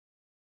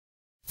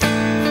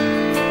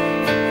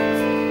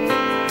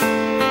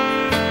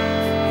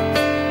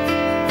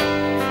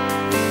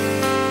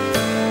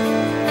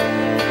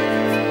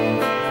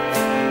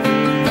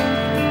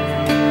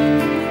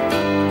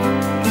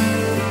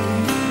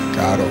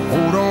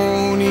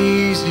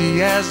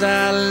easy as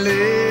I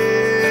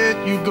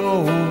let you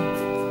go.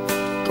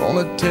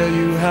 Gonna tell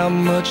you how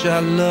much I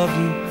love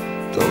you,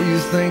 though you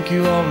think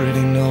you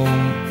already know.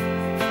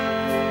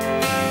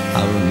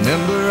 I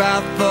remember I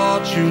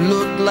thought you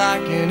looked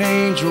like an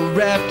angel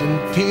wrapped in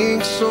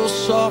pink, so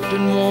soft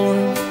and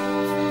warm.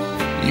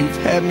 You've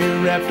had me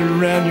wrapped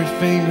around your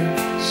finger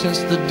since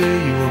the day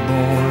you were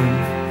born.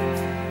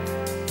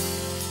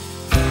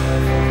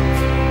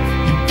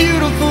 You're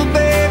beautiful,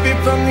 baby,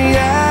 from the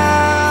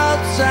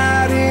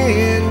outside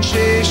in.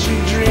 Chase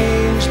your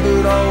dreams,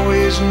 but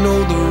always know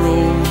the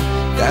road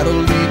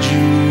that'll lead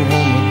you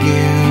home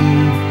again.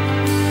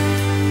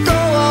 Go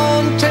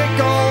on, take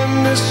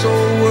on this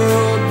old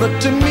world, but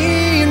to me,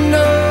 you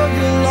know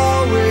you'll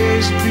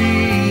always be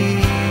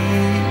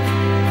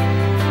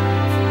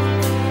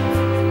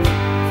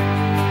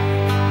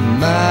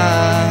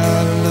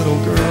my little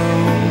girl.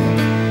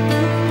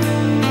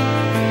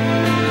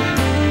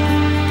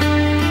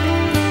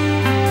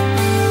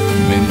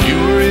 When you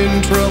were in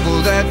trouble,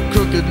 that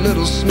crooked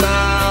little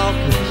smile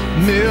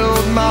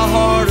milled my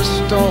heart of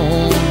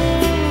stone.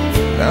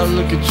 Now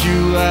look at you,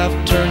 I've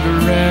turned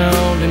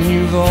around and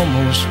you've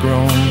almost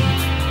grown.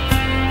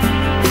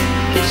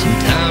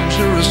 Sometimes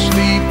you're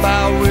asleep,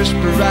 I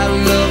whisper I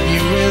love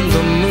you in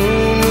the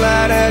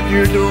moonlight at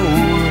your door.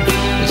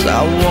 As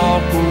I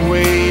walk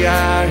away,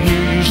 I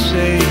hear you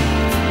say,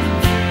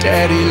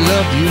 Daddy,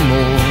 love you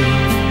more.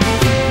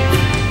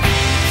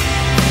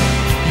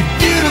 You're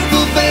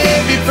beautiful,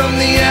 baby, from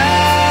the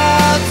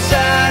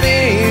outside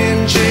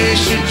in.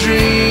 Chase your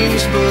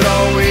dreams, but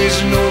always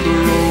know the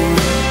road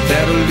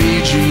that'll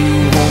lead you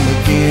home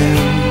again.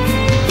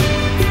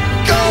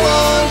 Go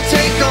on,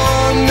 take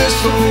on this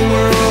whole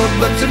world,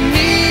 but to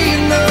me, you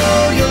know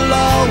you'll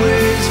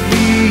always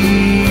be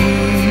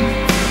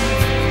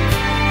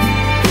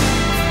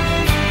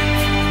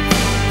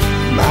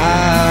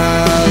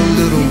my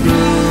little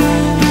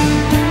girl.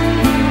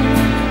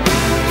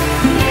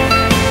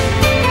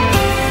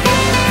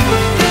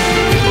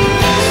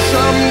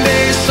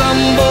 Someday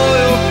some boy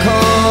will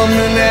come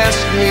and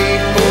ask me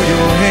for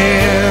your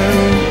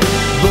hand,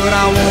 but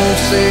I won't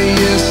say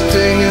yes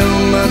to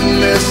him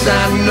unless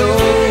I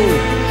know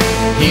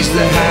he's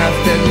the half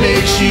that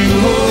makes you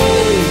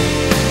whole.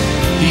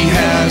 He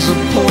has a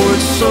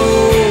poet's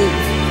soul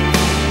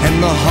and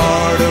the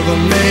heart of a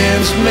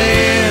man's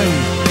man.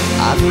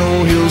 I know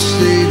he'll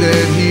say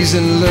that he's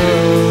in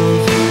love,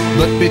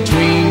 but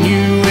between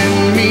you